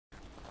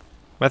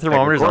My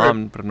thermometer's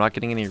on, but I'm not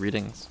getting any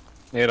readings.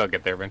 It'll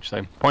get there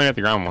eventually. Point at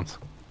the ground once.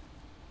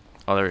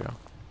 Oh, there we go.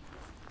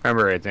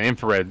 Remember, it's an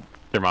infrared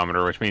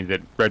thermometer, which means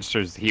it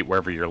registers the heat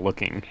wherever you're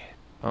looking.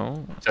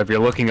 Oh. So if you're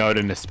looking out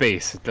into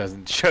space, it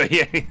doesn't show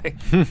you anything.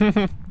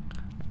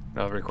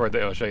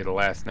 It'll show you the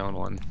last known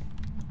one.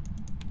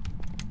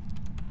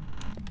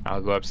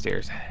 I'll go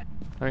upstairs.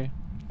 Okay.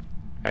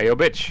 Hey, yo,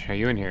 bitch, are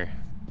you in here?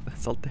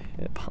 That's all the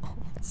hit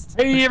balls.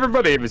 Hey,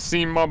 everybody, have you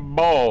seen my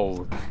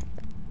balls?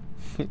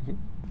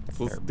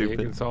 So They're big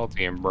and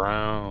salty and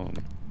brown.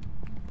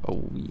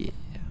 Oh, yeah.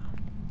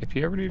 If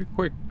you ever need a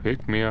quick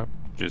pick-me-up,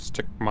 just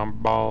stick my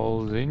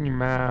balls in your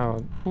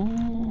mouth.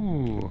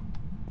 Ooh.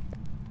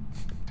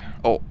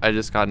 Oh, I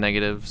just got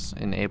negatives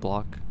in A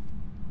block.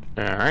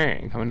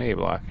 Alright, coming to A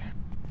block.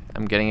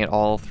 I'm getting it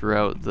all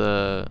throughout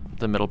the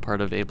middle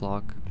part of A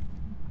block.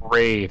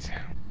 Great.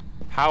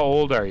 How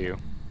old are you?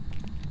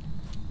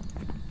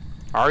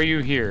 Are you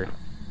here?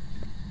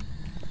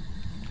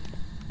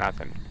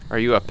 Nothing. Are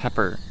you a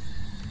pepper?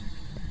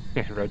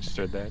 Yeah,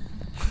 registered that.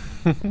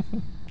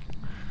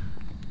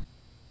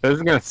 This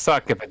is gonna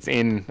suck if it's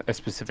in a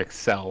specific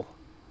cell.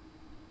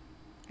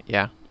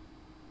 Yeah.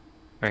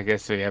 I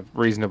guess we have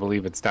reason to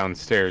believe it's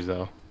downstairs,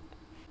 though.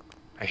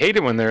 I hate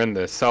it when they're in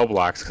the cell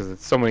blocks because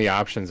it's so many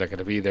options that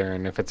could be there,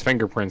 and if it's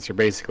fingerprints, you're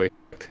basically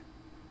fucked.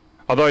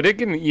 Although I did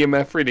get an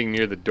EMF reading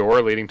near the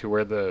door leading to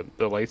where the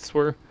lights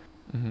were.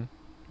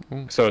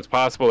 Mm-hmm. So it's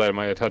possible that it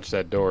might have touched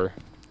that door.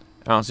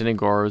 I don't see any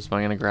gores, but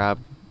I'm gonna grab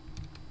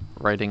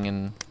writing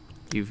in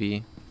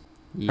UV.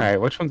 Yeah.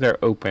 Alright, which ones are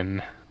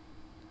open?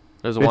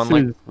 There's This one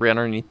like is- right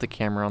underneath the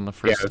camera on the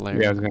first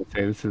layer. Yeah, I was gonna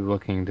say this is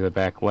looking to the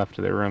back left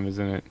of the room,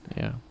 isn't it?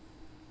 Yeah.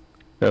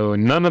 So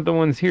none of the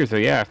ones here. So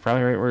yeah,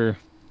 probably right where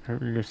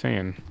you're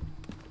saying.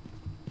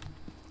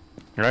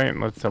 Right.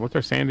 Let's. What's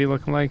our Sandy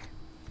looking like?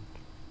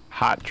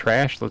 Hot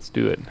trash. Let's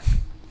do it.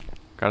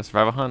 Gotta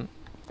survive a hunt.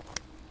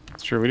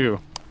 That's true. We do.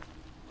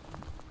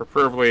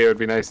 Preferably, it would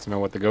be nice to know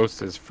what the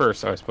ghost is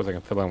first. So I suppose I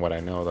can fill in what I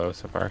know though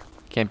so far.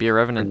 Can't be a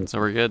revenant, so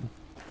we're good.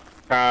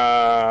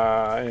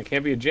 And it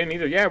can't be a djinn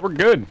either. Yeah, we're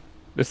good.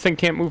 This thing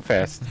can't move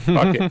fast.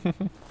 Fuck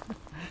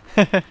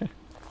it.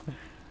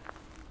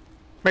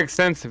 Makes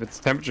sense if its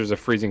temperatures are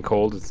freezing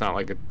cold. It's not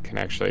like it can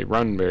actually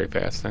run very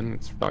fast. Then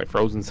it's probably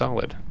frozen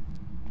solid.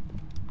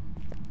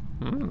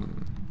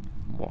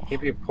 Whoa.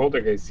 Can't be a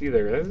poltergeist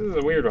either. This is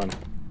a weird one.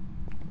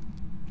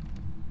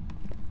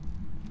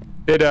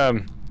 Did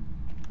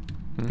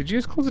you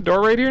just close the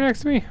door right here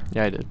next to me?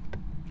 Yeah, I did.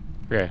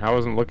 Okay, I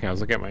wasn't looking. I was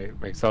looking at my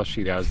Excel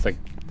sheet. I was like,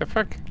 the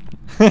fuck?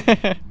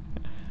 Because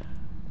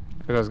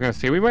I was gonna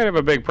say we might have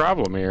a big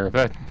problem here if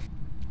that's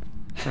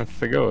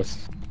the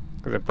ghost.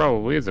 Because it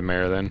probably is a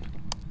mare then.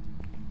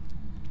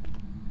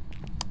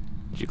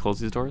 Did you close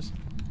these doors?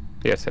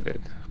 Yes, I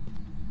did.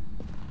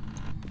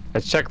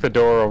 Let's check the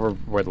door over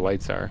where the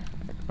lights are.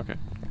 Okay.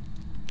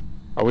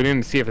 Oh, we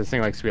didn't see if this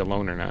thing likes to be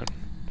alone or not.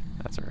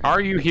 That's alright.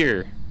 Are you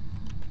here?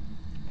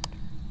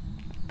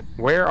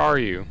 Where are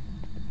you?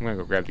 I'm gonna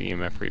go grab the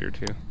EMF reader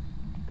too.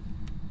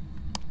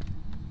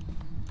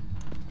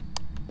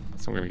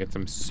 So I'm gonna get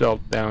some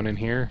salt down in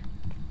here.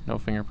 No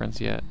fingerprints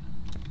yet.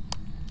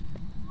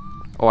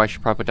 Oh, I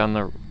should probably put down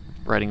the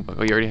writing book.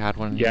 Oh, you already had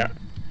one? Yeah.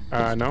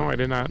 No, I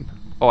did not.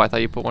 Oh, I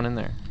thought you put one in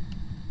there.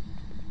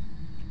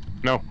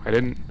 No, I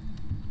didn't.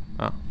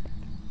 Oh.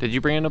 Did you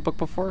bring in a book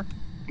before?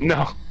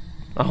 No,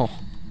 Oh.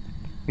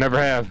 never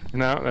have.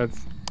 No,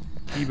 that's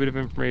a key bit of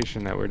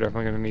information that we're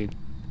definitely gonna need.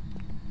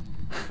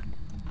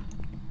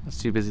 I was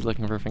too busy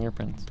looking for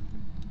fingerprints.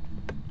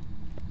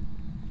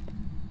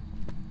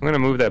 I'm gonna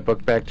move that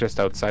book back just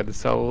outside the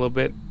cell a little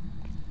bit,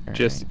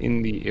 just Alright.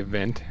 in the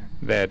event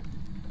that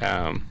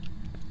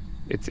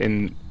it's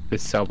in the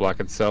cell block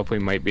itself. We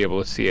might be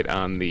able to see it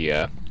on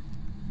the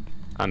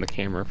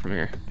camera from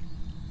here.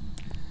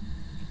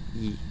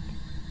 Yee.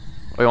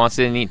 Oh, you want to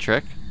see a neat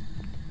trick?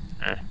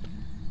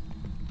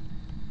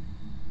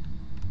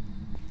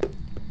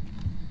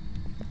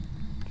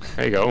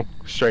 There you go,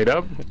 straight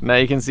up. Now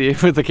you can see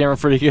it with the camera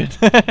pretty good.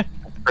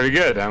 Pretty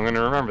good. I'm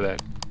gonna remember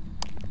that.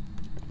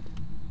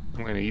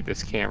 I'm gonna eat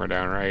this camera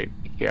down, right?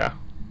 Yeah.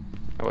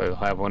 We'll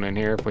have one in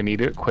here if we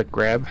need it. Quick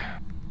grab.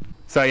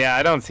 So yeah,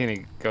 I don't see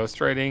any ghost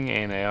writing,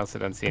 and I also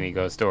don't see any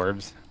ghost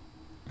orbs.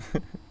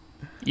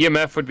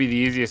 EMF would be the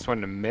easiest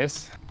one to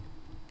miss.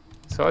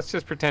 So let's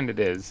just pretend it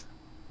is.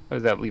 What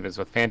does that leave us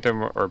with,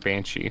 Phantom or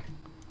Banshee?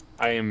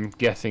 I am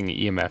guessing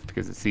EMF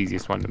because it's the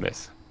easiest one to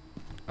miss.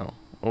 Oh.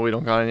 Well, we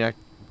don't got any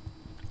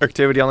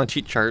activity on the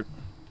cheat chart.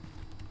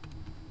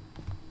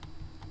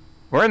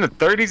 We're in the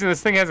 30s and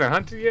this thing hasn't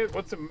hunted yet?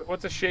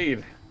 What's a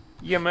shade?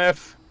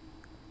 EMF.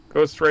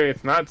 Ghost ray,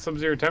 it's not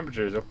sub-zero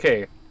temperatures.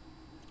 Okay.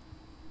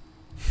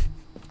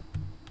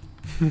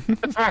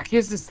 What the fuck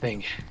is this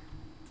thing?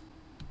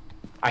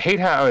 I hate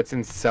how it's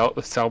in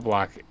the cell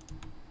block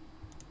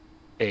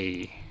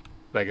A.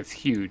 Like, it's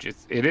huge.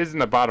 It is in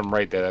the bottom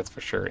right there, that's for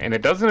sure. And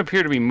it doesn't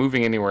appear to be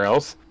moving anywhere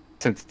else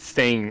since it's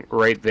staying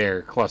right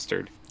there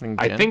clustered.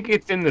 I think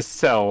it's in the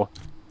cell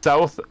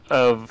south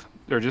of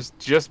or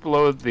just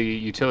below the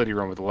utility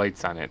room with the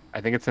lights on it.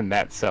 I think it's in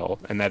that cell,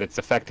 and that it's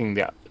affecting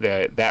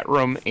that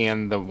room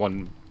and the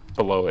one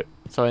below it.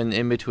 So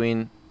in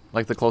between,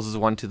 like the closest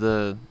one to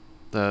the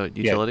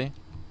utility? Yeah,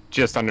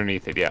 just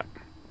underneath it, yeah.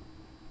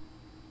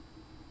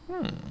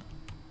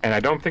 And I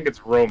don't think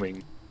it's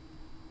roaming.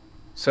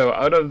 So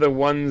out of the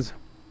ones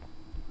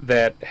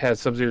that has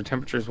sub-zero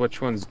temperatures,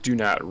 which ones do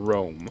not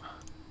roam?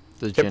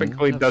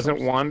 Typically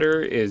doesn't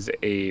wander is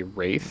a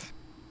wraith,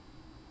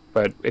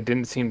 but it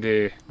didn't seem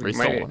to.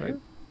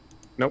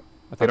 Nope,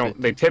 they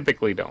don't. They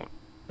typically don't,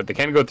 but they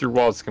can go through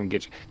walls to come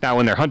get you. Now,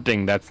 when they're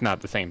hunting, that's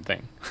not the same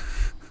thing.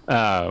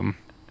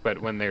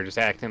 But when they're just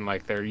acting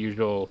like their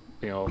usual,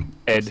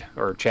 Ed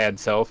or Chad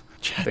self,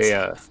 they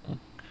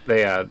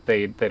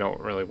don't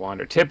really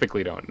wander.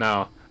 Typically don't.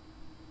 Now,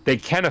 they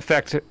can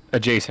affect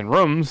adjacent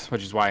rooms,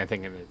 which is why I'm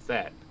thinking it's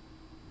that.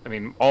 I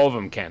mean, all of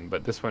them can,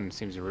 but this one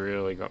seems to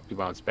really be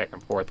bounced back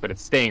and forth. But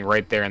it's staying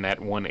right there in that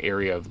one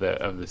area of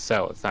the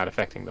cell. It's not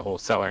affecting the whole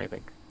cell or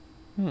anything.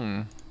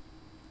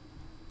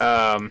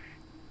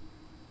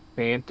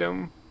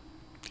 Phantom.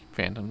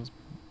 Phantoms.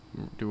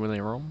 Do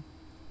they roam?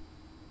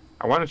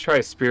 I want to try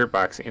a spirit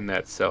box in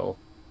that cell.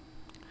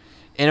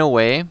 In a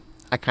way,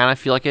 I kind of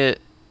feel like it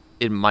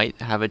might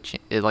have it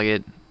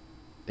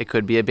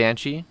could be a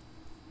banshee.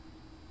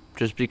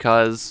 Just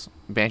because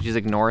banshees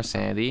ignore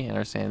sanity, and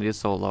our sanity is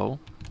so low.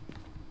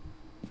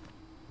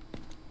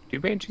 Do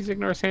banshees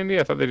ignore sanity?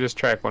 I thought they just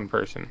track one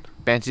person.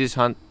 Banshees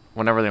hunt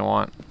whenever they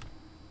want.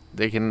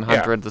 They can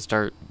hunt right at the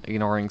start,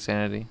 ignoring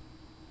sanity.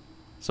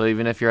 So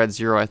even if you're at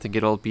 0, I think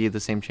it'll be the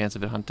same chance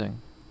of it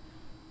hunting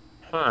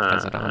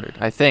as at 100.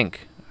 I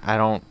think. I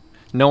don't.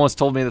 No one's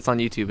told me that's on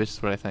YouTube. It's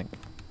just what I think.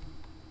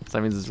 So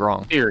that means it's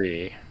wrong.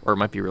 Theory. Or it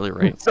might be really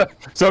right.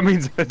 so it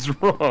means it's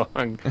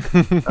wrong.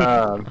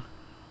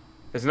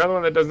 There's another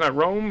one that does not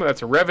roam.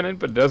 That's a revenant,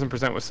 but it doesn't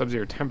present with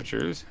sub-zero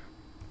temperatures.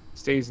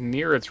 Stays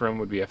near its room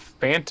would be a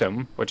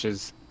phantom, which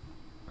is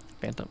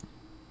phantom.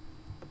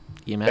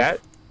 EMF.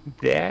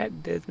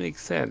 That does make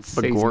sense.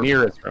 But Stays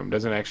near its room,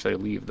 doesn't actually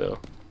leave though.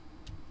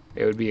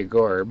 It would be a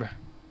Gorb.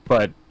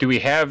 But do we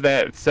have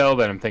that cell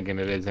that I'm thinking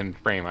it is in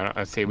frame?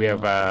 Let's see. We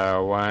have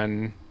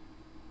 1,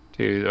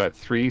 2,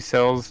 3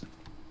 cells.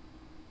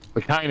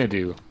 We kind of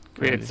do.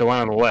 It's the one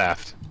on the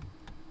left,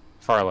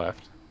 far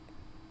left.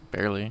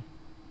 Barely.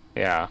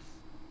 Yeah,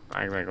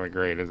 not exactly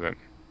great, is it?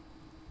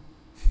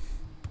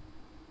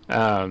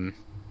 I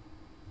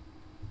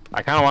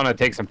kind of want to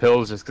take some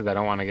pills just because I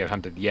don't want to get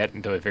hunted yet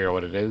until I figure out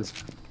what it is.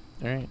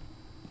 All right.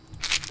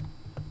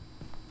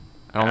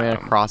 I don't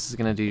think a cross is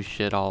gonna do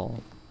shit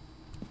all.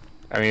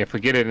 I mean, if we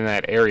get it in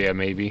that area,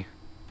 maybe.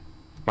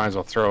 Might as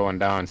well throw one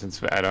down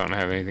since I don't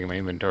have anything in my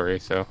inventory.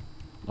 So.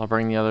 I'll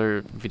bring the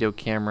other video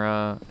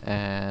camera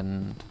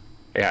and.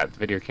 Yeah, the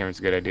video camera's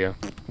a good idea.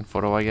 And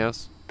photo, I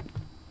guess.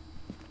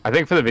 I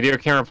think for the video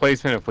camera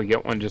placement, if we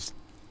get one just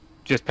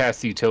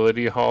past the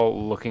utility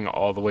hall, looking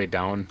all the way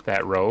down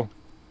that row,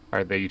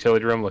 or the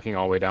utility room, looking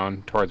all the way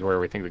down towards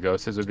where we think the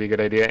ghost is, would be a good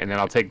idea. And then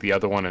I'll take the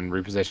other one and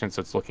reposition so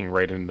it's looking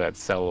right into that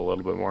cell a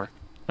little bit more.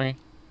 Okay.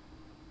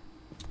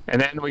 And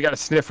then we got to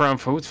sniff around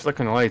for who's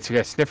flickering the lights. We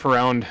got to sniff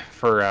around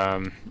for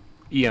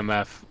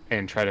EMF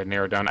and try to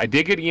narrow down. I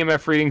did get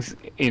EMF readings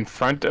in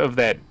front of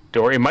that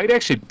door. It might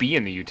actually be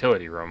in the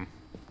utility room.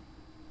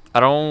 I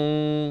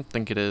don't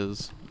think it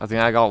is. I think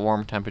I got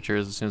warm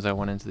temperatures as soon as I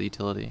went into the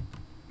utility.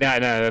 No,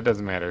 that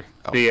doesn't matter.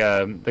 Oh.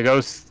 The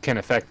ghost can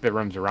affect the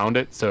rooms around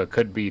it, so it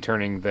could be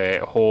turning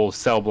the whole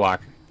cell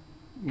block,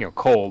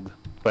 cold,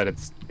 but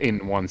it's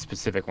in one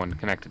specific one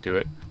connected to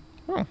it.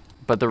 Hmm.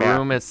 But the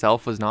room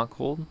itself was not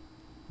cold?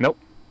 Nope.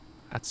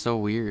 That's so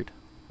weird.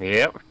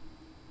 Yep.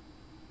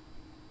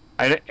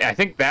 I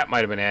think that might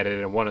have been added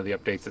in one of the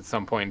updates at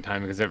some point in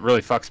time because it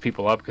really fucks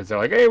people up because they're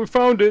like, hey, we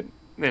found it,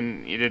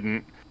 and you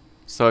didn't.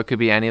 So it could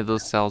be any of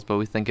those cells, but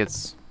we think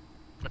it's...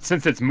 But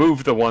since it's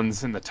moved the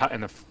ones in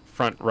the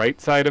front right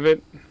side of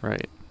it,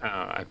 right?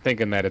 I'm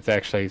thinking that it's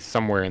actually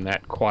somewhere in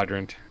that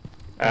quadrant.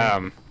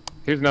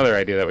 Here's another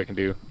idea that we can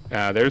do.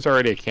 There's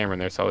already a camera in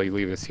there, so I'll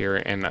leave this here.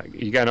 And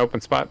you got an open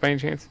spot by any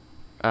chance?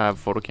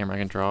 Photo camera I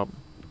can drop.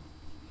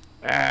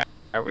 Yeah.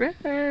 You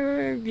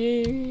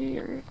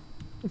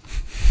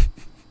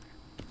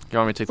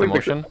want me to take the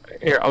motion?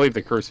 Here, I'll leave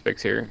the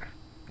crucifix here.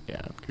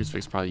 Yeah, the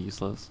crucifix is probably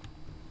useless.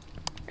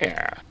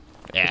 Yeah.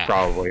 It's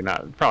probably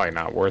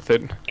not worth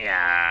it.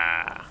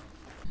 Yeah.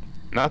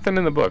 Nothing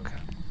in the book.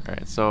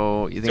 Alright,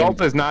 so you think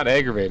Salt is not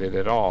aggravated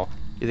at all.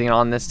 You think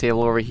on this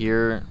table over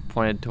here,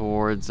 pointed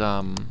towards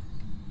No,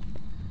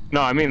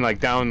 I mean like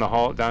down the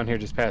hall, down here,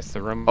 just past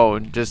the room. Oh,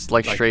 just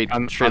like straight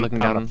looking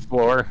down the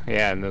floor.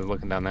 Yeah, and then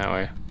looking down that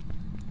way.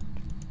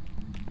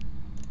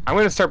 I'm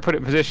gonna start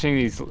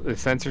positioning the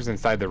sensors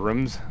inside the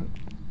rooms,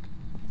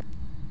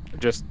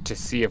 just to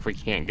see if we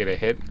can't get a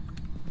hit.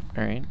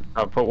 All right.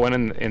 I'll put one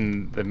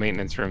in the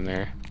maintenance room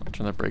there. I'll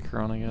turn the breaker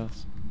on, I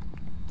guess.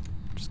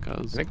 Just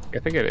cause. I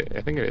think it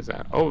is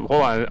that. Oh,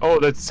 hold on. Oh,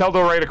 the cell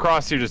door right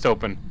across here just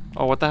opened.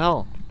 Oh, what the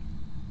hell?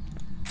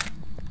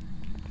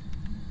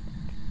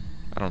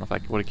 I don't know if I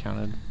would have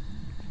counted.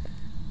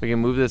 We can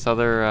move this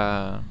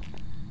other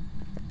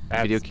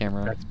video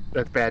camera.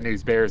 That's bad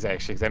news bears,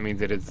 actually, 'cause that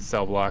means it is the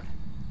cell block.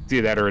 It's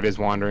either that or it is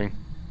wandering.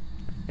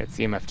 It's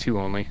EMF2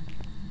 only.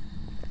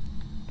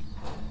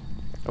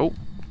 Oh,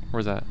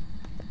 where's that?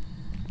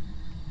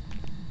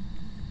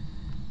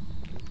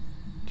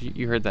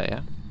 You heard that,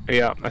 yeah?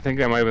 Yeah, I think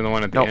that might have been the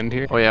one at the end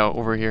here. Oh yeah,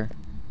 over here.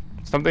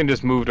 Something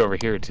just moved over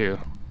here too.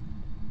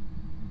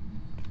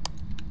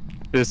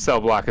 This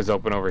cell block is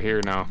open over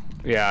here now.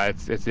 Yeah,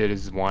 it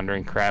is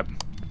wandering crap.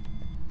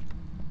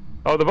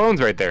 Oh, the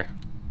bone's right there.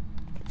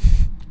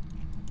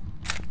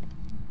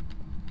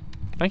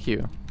 Thank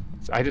you.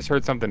 I just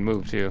heard something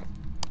move too.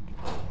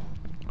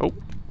 Oh,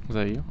 was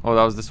that you? Oh,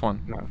 that was this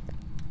one. No. I'm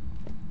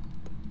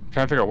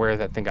trying to figure out where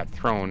that thing got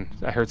thrown.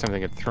 I heard something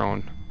get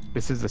thrown.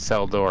 This is the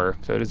cell door,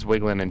 so it is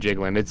wiggling and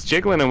jiggling. It's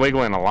jiggling and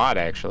wiggling a lot,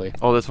 actually.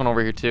 Oh, this one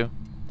over here too.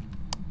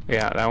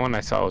 Yeah, that one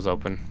I saw was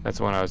open. That's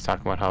the one I was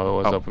talking about how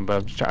it was open.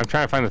 But I'm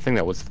trying to find the thing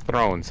that was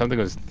thrown. Something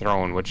was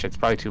thrown, which it's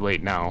probably too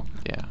late now.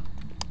 Yeah.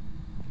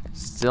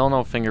 Still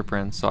no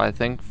fingerprints, so I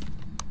think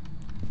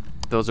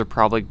those are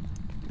probably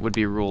would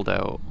be ruled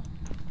out.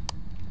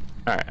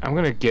 Alright, I'm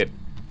gonna get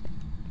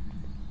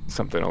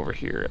something over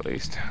here at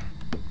least.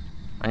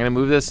 I'm gonna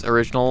move this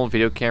original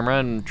video camera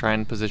and try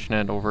and position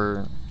it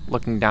over,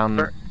 looking down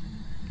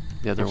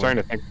the other way. I'm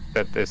starting to think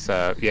that this,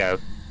 yeah,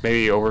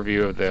 maybe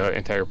overview of the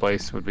entire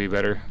place would be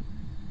better.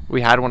 We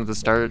had one at the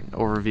start,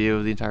 overview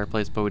of the entire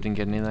place, but we didn't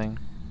get anything.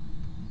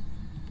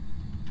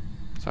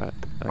 So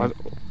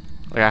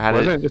I had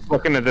Wasn't it just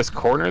looking at this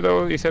corner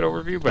though? You said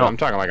overview, but No. I'm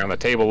talking like on the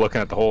table, looking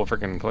at the whole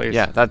freaking place.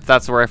 Yeah,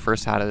 that's where I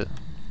first had it.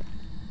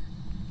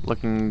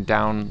 Looking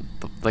down,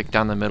 like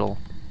down the middle,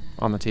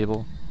 on the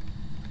table.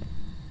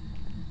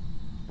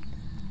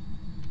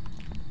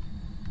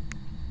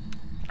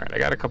 All right, I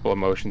got a couple of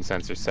motion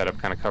sensors set up,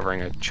 kind of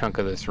covering a chunk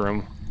of this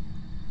room.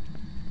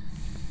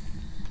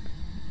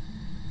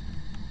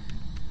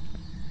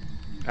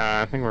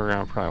 I think we're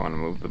gonna probably want to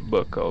move the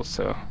book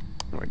also.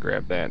 I'm gonna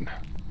grab that.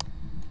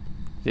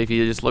 If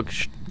you just look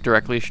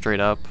directly straight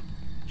up,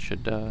 it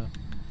should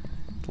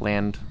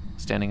land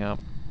standing up.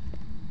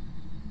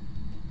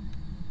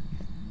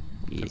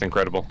 It's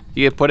incredible.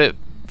 You could put it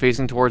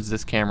facing towards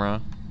this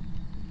camera,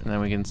 and then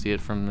we can see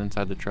it from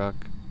inside the truck.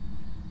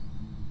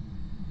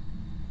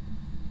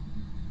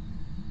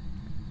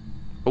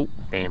 Oh,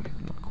 Damn.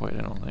 not quite,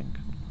 I don't think.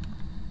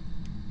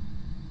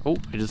 Oh,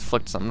 I just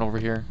flicked something over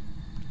here.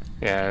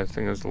 Yeah, I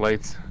think it was the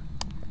lights.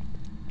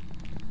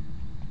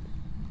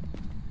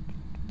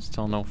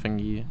 Still no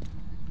fingy.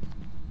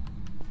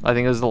 I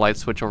think it was the light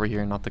switch over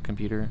here, not the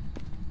computer.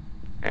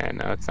 And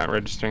no, it's not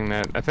registering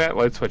that. I think that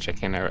light switch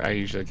I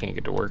usually can't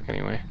get to work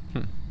anyway.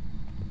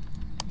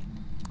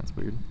 That's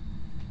weird.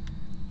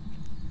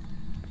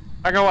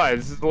 Not gonna lie,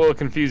 this is a little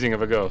confusing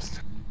of a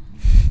ghost.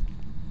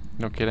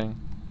 No kidding.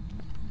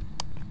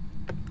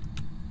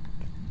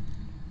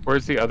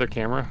 Where's the other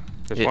camera?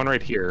 There's one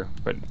right here,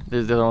 but The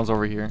other one's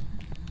over here.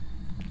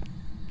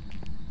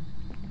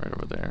 Right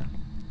over there.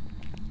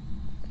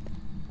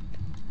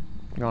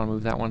 You want to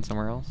move that one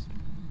somewhere else?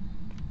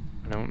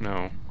 I don't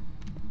know.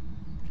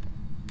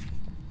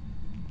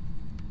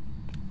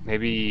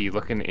 Maybe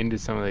looking into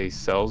some of these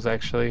cells,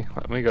 actually.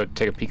 Let me go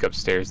take a peek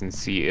upstairs and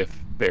see if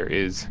there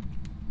is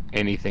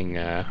anything,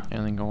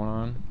 Anything going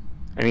on?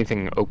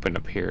 anything open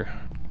up here.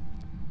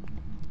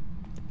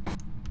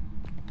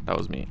 That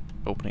was me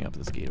opening up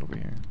this gate over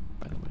here,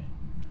 by the way.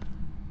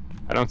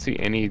 I don't see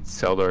any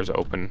cell doors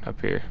open up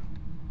here.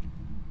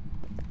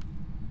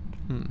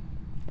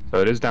 So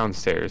it is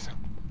downstairs.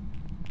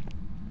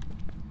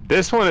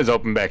 This one is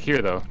open back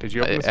here, though. Did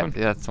you open this one?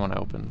 Yeah, that's the one I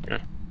opened. Yeah.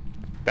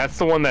 That's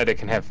the one that it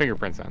can have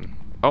fingerprints on.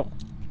 Oh,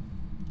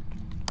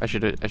 I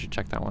should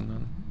check that one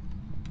then.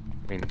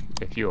 I mean,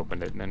 if you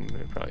opened it, then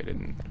it probably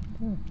didn't.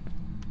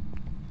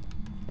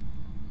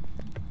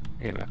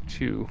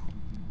 EMF2.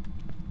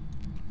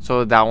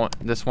 So that one,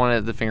 this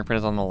one, the fingerprint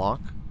is on the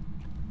lock?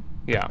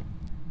 Yeah.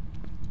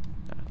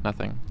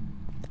 Nothing.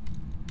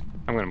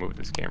 I'm gonna move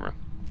this camera.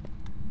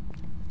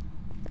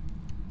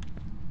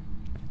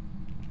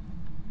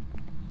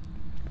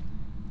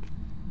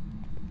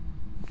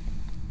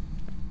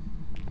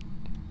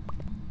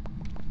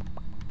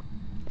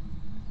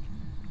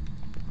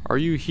 Are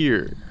you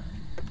here?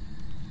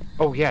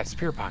 Oh yeah,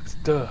 spirit box.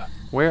 Duh.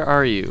 Where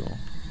are you?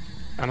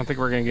 I don't think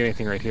we're gonna get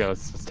anything right here.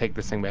 Let's take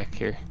this thing back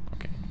here.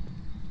 Okay.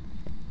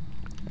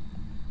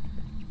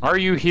 Are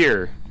you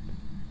here?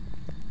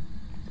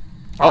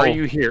 Oh, Are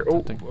you here? Oh,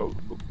 nothing. oh,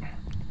 oh.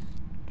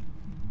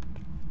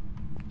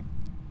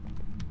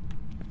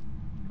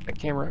 That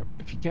camera,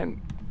 if you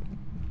can.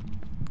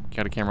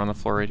 Got a camera on the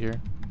floor right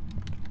here.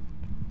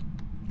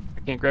 I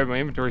can't grab it. My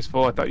inventory's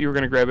full. I thought you were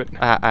gonna grab it.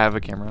 I have a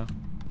camera.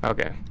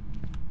 Okay.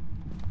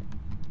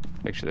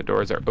 Make sure the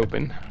doors are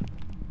open.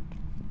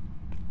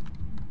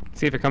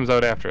 See if it comes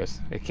out after us.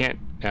 It can't.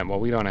 Yeah, well,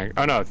 we don't.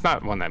 Oh no, it's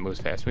not one that moves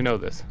fast. We know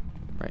this.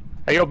 Right.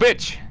 Hey, yo,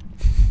 bitch!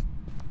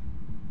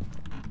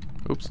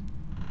 Oops.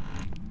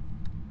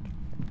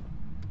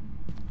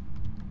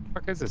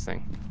 What is this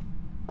thing?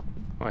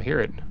 Oh, I hear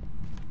it.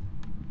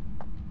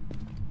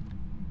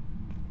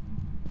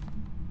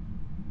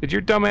 Did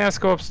your dumb ass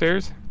go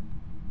upstairs?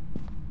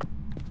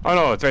 Oh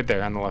no, it's right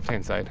there on the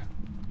left-hand side.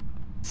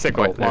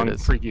 Sickle, Wait, there it long,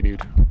 is. freaky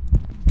dude.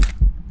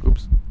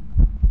 Oops.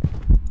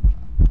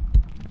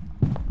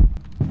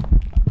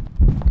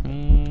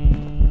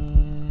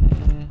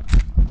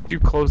 Did you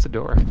close the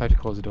door? I thought you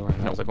closed the door.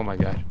 And I was like, oh my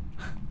god.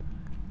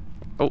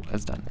 Oh,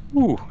 it's done.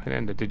 Ooh, it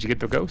ended. Did you get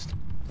the ghost?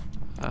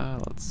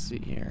 Let's see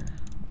here.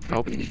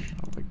 Oh,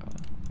 my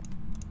god.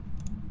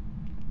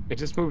 It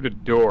just moved a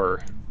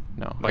door.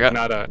 No, Like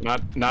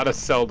not a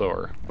cell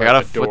door. I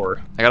got a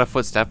door. I got a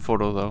footstep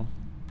photo though.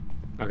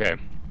 Okay.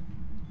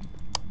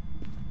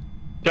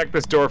 Check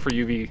this door for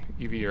UV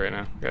right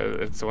now.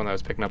 It's the one that I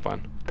was picking up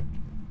on.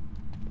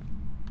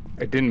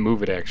 I didn't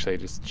move it actually, I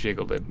just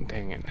jiggled it.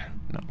 Dang it.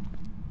 No.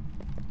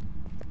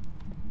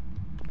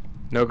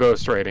 No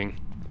ghost writing.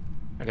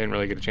 I didn't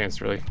really get a chance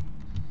to really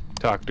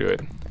talk to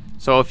it.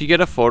 So if you get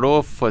a photo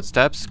of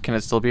footsteps, can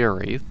it still be a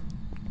wraith?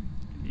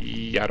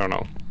 Yeah, I don't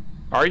know.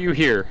 Are you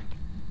here?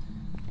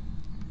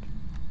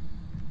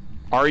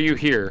 Are you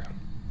here?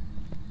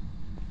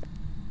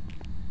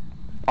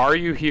 Are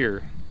you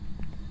here?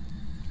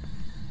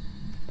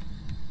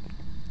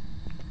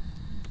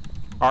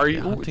 Are you?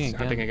 Yeah, Ooh, hunting it's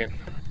hunting again.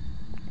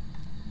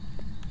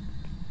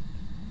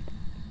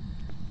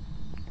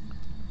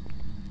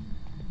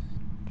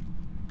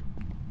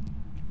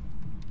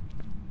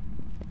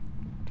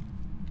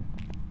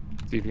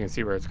 See if you can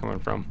see where it's coming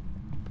from.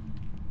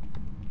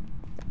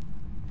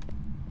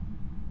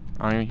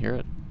 I don't even hear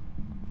it.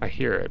 I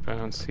hear it, but I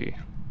don't see.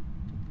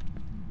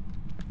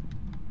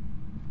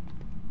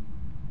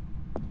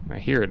 I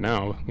hear it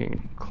now.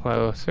 Getting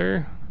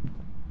closer.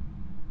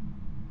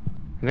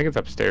 I think it's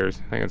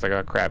upstairs. I think it's like,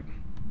 oh crap.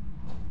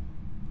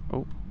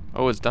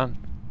 Oh, it's done.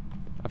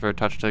 After I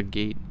touched a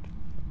gate.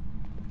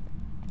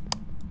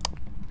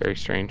 Very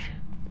strange.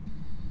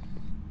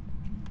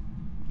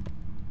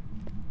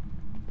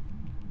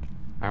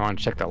 I want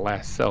to check that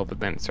last cell, but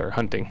then start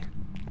hunting.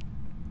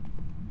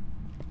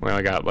 We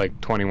only got like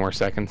 20 more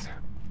seconds.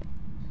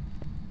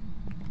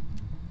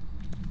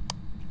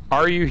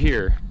 Are you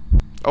here?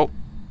 Oh,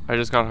 I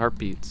just got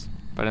heartbeats,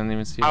 but I didn't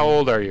even see How them.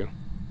 old are you?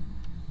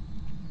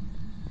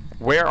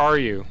 Where are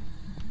you?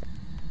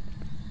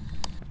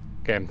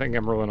 Okay, I'm thinking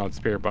I'm rolling out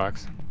spirit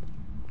box.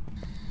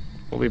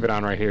 We'll leave it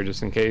on right here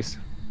just in case.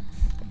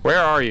 Where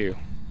are you?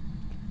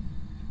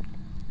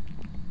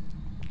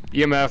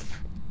 EMF,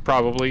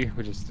 probably.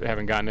 We just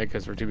haven't gotten it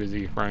because we're too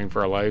busy running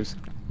for our lives.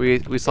 We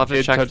still have to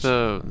Did check touch-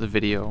 the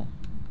video.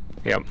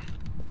 Yep.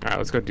 Alright,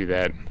 let's go do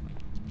that.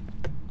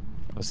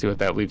 Let's see what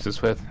that leaves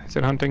us with. Is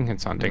it hunting?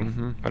 It's hunting.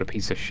 Mhm. What a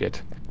piece of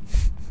shit.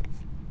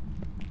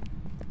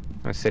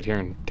 I'm gonna sit here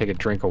and take a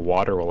drink of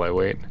water while I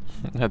wait.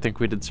 I think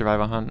we did survive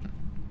a hunt.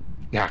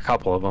 Yeah, a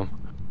couple of them.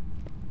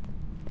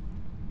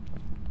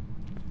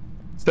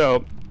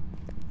 So,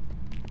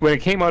 when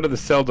it came out of the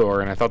cell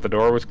door and I thought the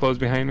door was closed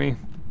behind me,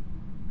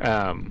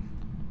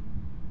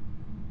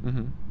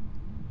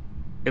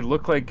 it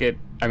looked like it,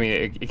 I mean,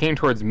 it came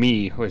towards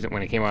me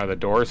when it came out of the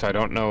door, so I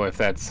don't know if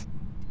that's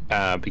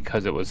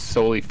because it was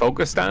solely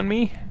focused on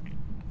me.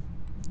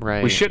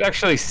 Right. We should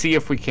actually see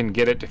if we can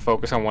get it to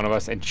focus on one of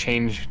us and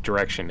change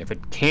direction. If you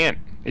can't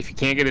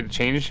get it to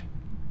change,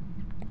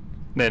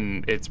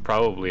 then it's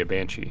probably a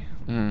banshee.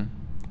 Mm.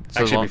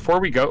 So Actually, before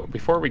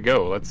we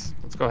go, let's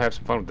go have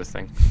some fun with this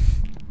thing.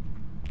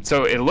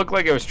 So it looked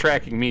like it was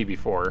tracking me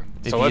before.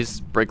 if So you let's.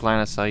 just break line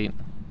of sight.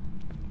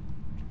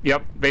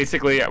 Yep.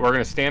 Basically, we're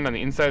gonna stand on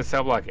the inside of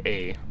cell block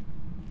A,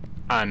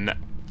 to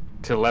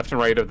the left and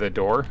right of the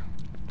door,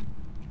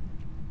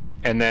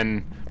 and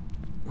then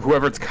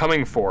whoever it's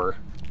coming for,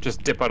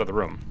 just dip out of the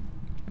room.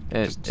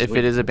 Just If leave.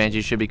 it is a banshee,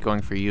 it should be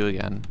going for you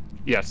again.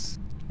 Yes.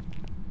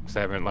 Because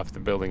I haven't left the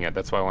building yet.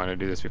 That's why I wanted to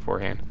do this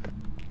beforehand.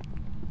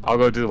 I'll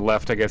go to the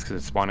left, I guess, because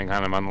it's spawning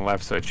kind of on the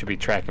left, so it should be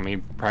tracking me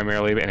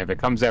primarily. And if it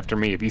comes after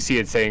me, if you see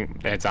it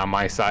saying it's on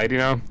my side, you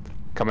know,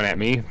 coming at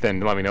me, then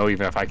let me know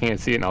even if I can't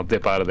see it, and I'll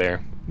dip out of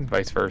there.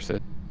 Vice versa.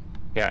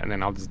 Yeah, and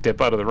then I'll just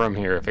dip out of the room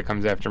here if it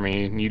comes after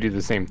me, and you do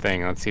the same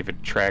thing. Let's see if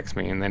it tracks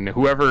me, and then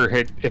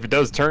if it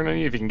does turn on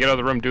you, if you can get out of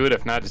the room, do it.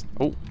 If not, just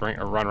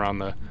run around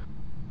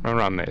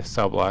the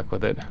cell block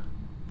with it.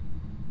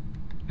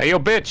 Hey, yo,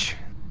 bitch!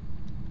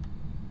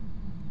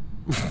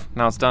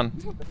 Now it's done.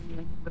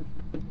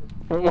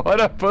 What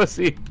a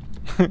pussy!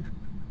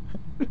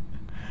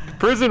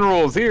 Prison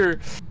rules here.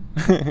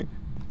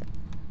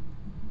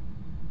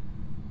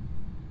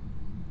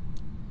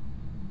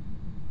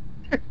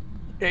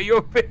 Hey,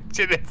 yo, bitch,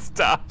 and it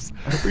stops.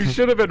 We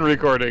should have been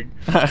recording.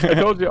 I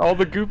told you, all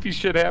the goofy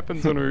shit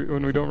happens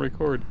when we don't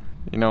record.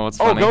 You know what's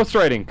Oh, funny?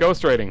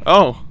 ghostwriting.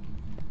 Oh!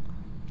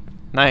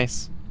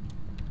 Nice.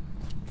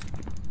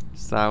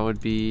 So that would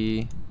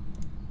be...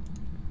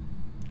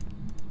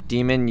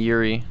 Demon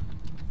Yuri.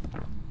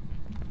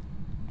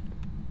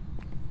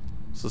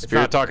 So It's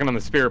spirit not talking on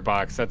the spirit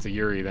box. That's a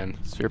Yuri then.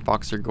 spirit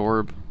box or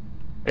Gorb.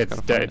 It's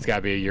Gotta find it's got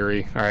to be a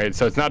Yuri. All right,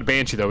 so it's not a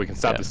banshee though. We can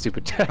stop Yeah. the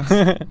stupid test.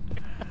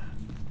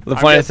 The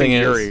I'm funny guessing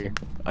thing is, Yuri.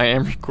 I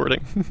am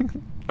recording.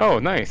 Oh,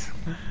 nice.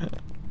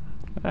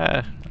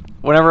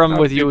 Whenever I'm Oh,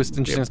 with you, good.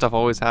 interesting Yep. stuff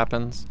always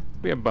happens.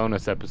 We have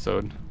bonus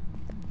episode.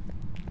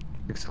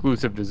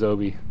 Exclusive to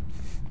Zoby.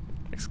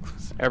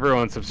 Exclusive.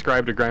 Everyone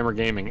subscribe to Grimer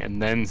Gaming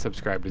and then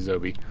subscribe to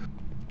Zoby.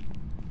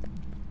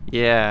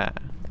 Yeah.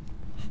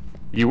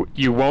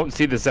 You won't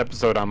see this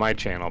episode on my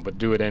channel, but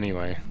do it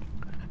anyway.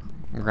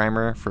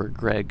 Grimer for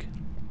Greg.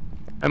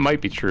 That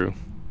might be true.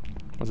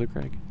 Was it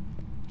Greg?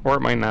 Or it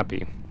might not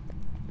be.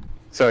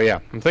 So yeah,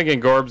 I'm thinking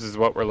Gorbs is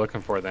what we're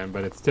looking for then,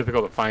 but it's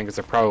difficult to find because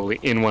they're probably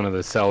in one of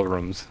the cell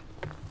rooms.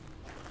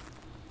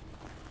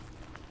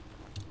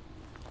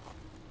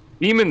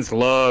 Demons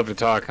love to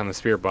talk on the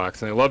spirit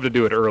box, and they love to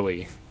do it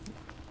early.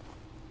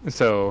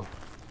 So,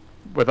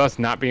 with us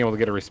not being able to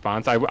get a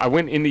response, I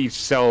went into each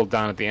cell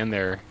down at the end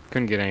there,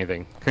 couldn't get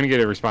anything. Couldn't get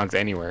a response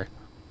anywhere.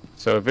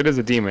 So if it is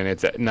a demon,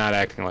 it's not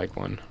acting like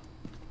one.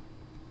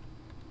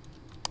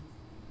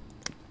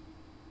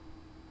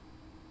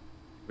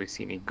 We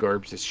see any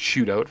Gorbs just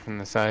shoot out from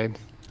the side?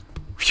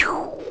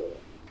 Oh,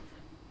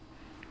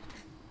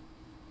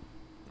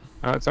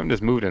 something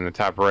just moved in the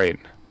top right.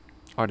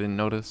 Oh, I didn't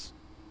notice.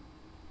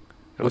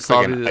 It looks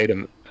like an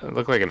item. It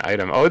looked like an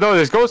item. Oh no,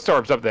 there's ghost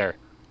orbs up there.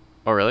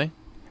 Oh really?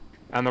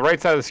 On the right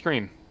side of the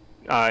screen.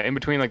 In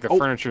between like the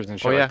furnitures and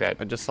shit like that.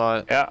 I just saw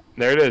it. Yeah,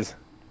 there it is.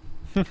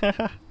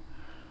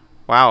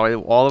 Wow,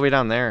 all the way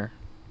down there.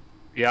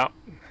 Yeah.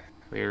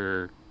 We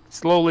were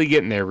slowly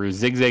getting there. We were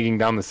zigzagging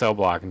down the cell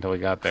block until we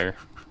got there.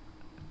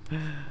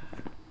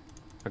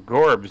 The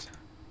Gorbs.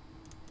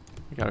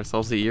 We got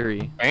ourselves a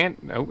Yuri. And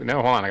no, hold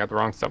on, I got the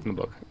wrong stuff in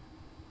the book.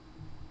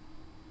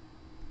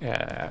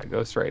 Yeah,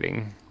 ghost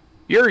writing.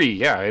 Yuri,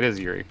 yeah, it is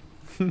Yuri.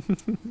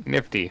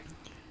 Nifty.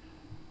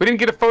 We didn't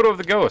get a photo of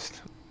the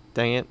ghost.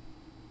 Dang it.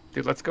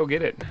 Dude, let's go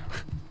get it.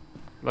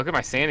 Look at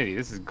my sanity.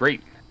 This is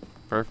great.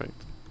 Perfect.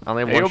 I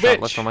only have one shot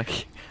left on my...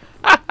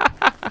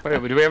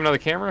 Wait, do we have another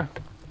camera?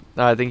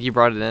 No, I think you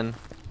brought it in.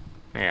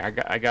 Yeah,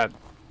 I got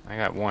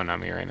one on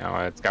me right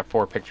now. It's got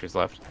 4 pictures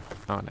left.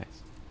 Oh,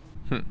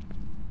 nice.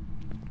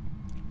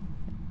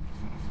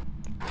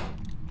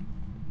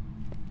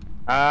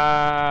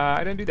 I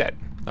didn't do that.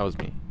 That was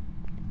me.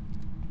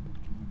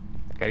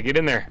 Gotta get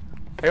in there.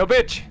 Hey, yo,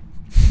 bitch!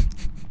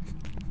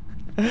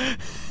 I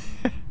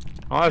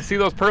want to see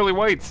those pearly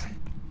whites.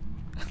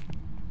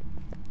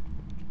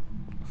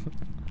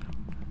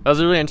 That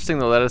was really interesting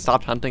though that it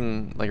stopped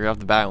hunting like right off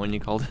the bat when you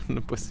called it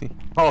a pussy.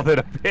 Called it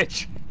a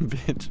bitch.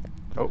 Bitch.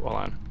 Oh, hold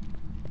on.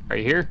 Are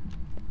you here?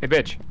 Hey,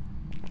 bitch.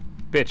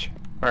 Bitch.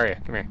 Where are you?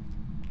 Come here.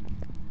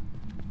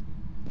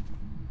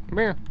 Come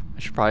here. I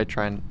should probably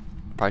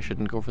probably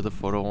shouldn't go for the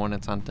photo when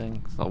it's hunting,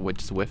 because I'll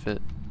just whiff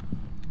it.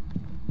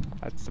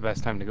 That's the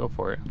best time to go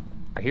for it.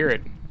 I hear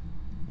it.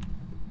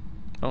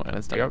 Oh, and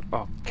it's done.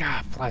 Oh,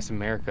 God, Flies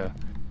America.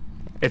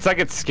 It's like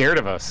it's scared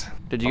of us.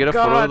 Did you get a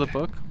photo of the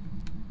book?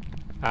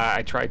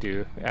 I tried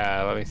to.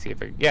 Let me see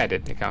if it... Yeah, I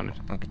did. It counted.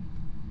 Okay.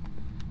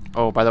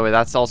 Oh, by the way,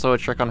 that's also a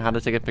trick on how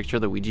to take a picture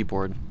of the Ouija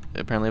board.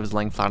 Apparently, if it's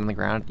laying flat on the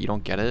ground, you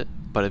don't get it.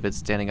 But if it's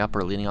standing up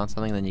or leaning on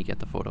something, then you get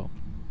the photo.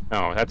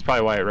 Oh, that's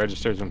probably why it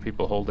registers when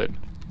people hold it.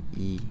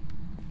 Yee.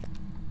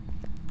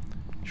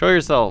 Show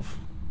yourself,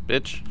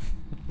 bitch.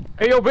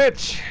 Hey, yo,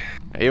 bitch!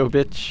 Hey, yo,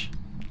 bitch.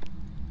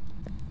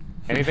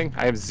 Anything?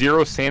 I have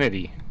 0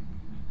 sanity.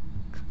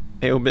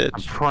 Hey, yo, bitch.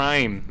 I'm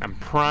prime. I'm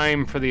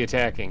prime for the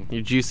attacking.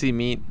 You juicy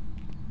meat.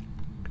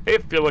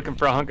 If you're looking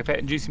for a hunk of fat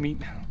and juicy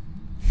meat.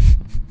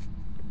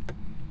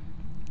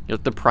 You're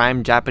the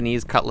prime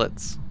Japanese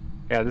cutlets.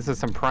 Yeah, this is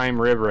some prime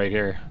rib right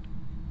here.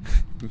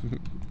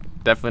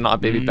 Definitely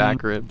not baby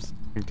back ribs.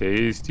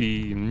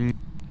 Tasty.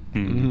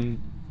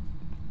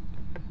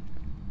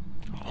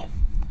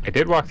 I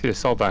did walk through the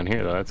salt down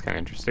here, though. That's kind of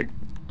interesting.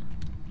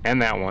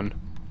 And that one.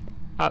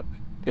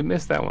 It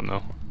missed that one,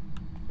 though.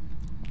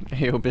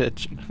 Ayo,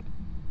 bitch.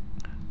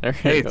 There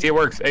hey, see, it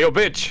works. Ayo,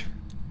 bitch!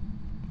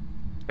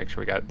 Make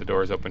sure we got the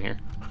doors open here.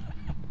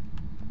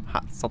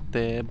 Hot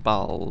saute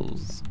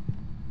balls.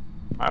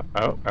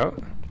 Oh.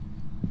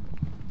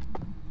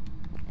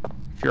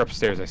 If you're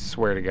upstairs, I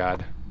swear to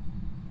God.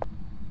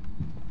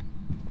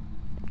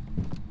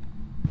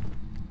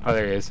 Oh,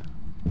 there he is.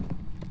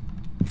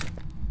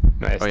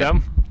 Nice. Oh, yeah.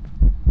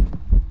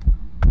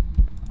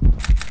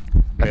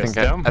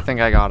 I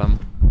think I got him.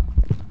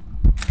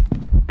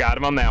 Got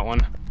him on that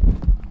one.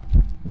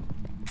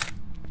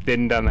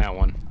 Didn't done that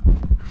one.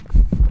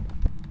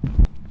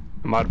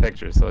 I'm out of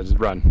pictures, so just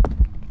run.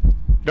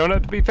 Don't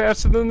have to be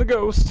faster than the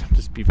ghost.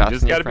 Just be faster.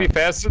 Just gotta be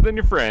faster than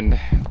your friend.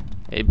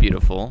 Hey,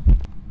 beautiful.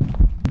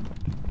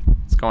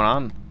 What's going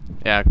on?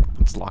 Yeah,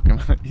 let's lock him.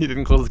 He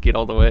didn't close the gate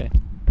all the way.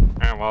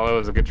 Alright, well, that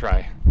was a good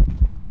try.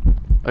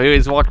 Oh, he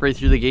just walked right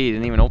through the gate. He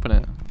didn't even open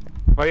it.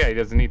 Well, yeah, he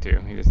doesn't need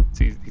to.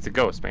 He's a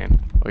ghost, man.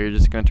 Oh, you're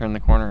just gonna turn the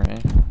corner, eh?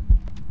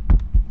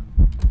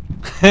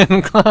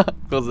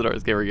 Close the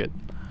doors. Okay, we're good.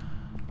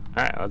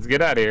 Alright, let's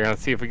get out of here.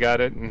 Let's see if we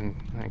got it. And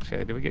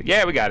actually, did we get...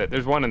 Yeah, we got it.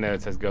 There's one in there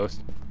that says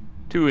ghost.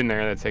 2 in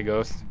there that say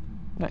ghost.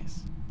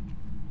 Nice.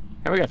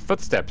 And we got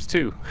footsteps,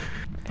 too.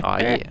 Oh,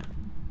 yeah.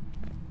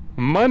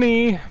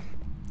 Money!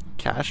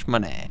 Cash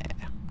money.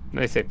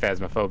 They say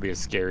Phasmophobia is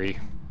scary.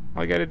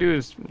 All you gotta do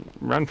is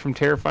run from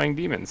terrifying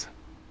demons.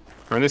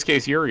 Or in this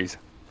case, Yuri's.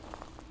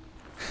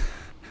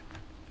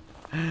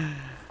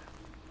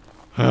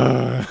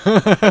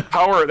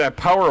 That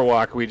power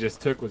walk we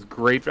just took was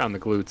great on the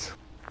glutes.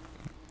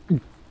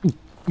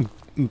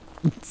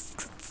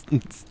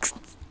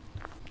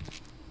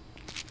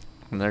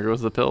 And there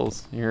goes the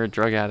pills. You're a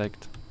drug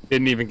addict.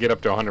 Didn't even get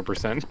up to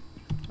 100%.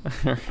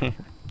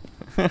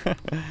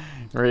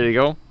 Ready to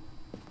go?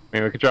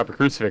 Maybe we could drop a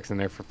crucifix in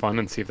there for fun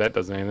and see if that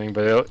does anything.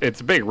 But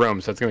it's a big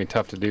room, so it's gonna be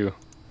tough to do.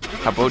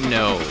 How about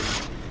no?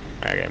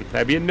 Okay,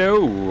 that'd be a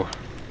no.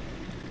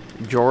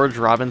 George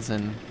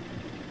Robinson.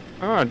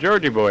 Oh,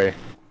 Georgie boy.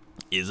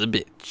 Is a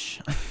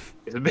bitch.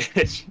 He's a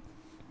bitch.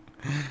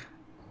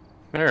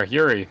 There,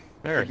 Yuri.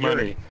 There,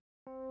 Yuri.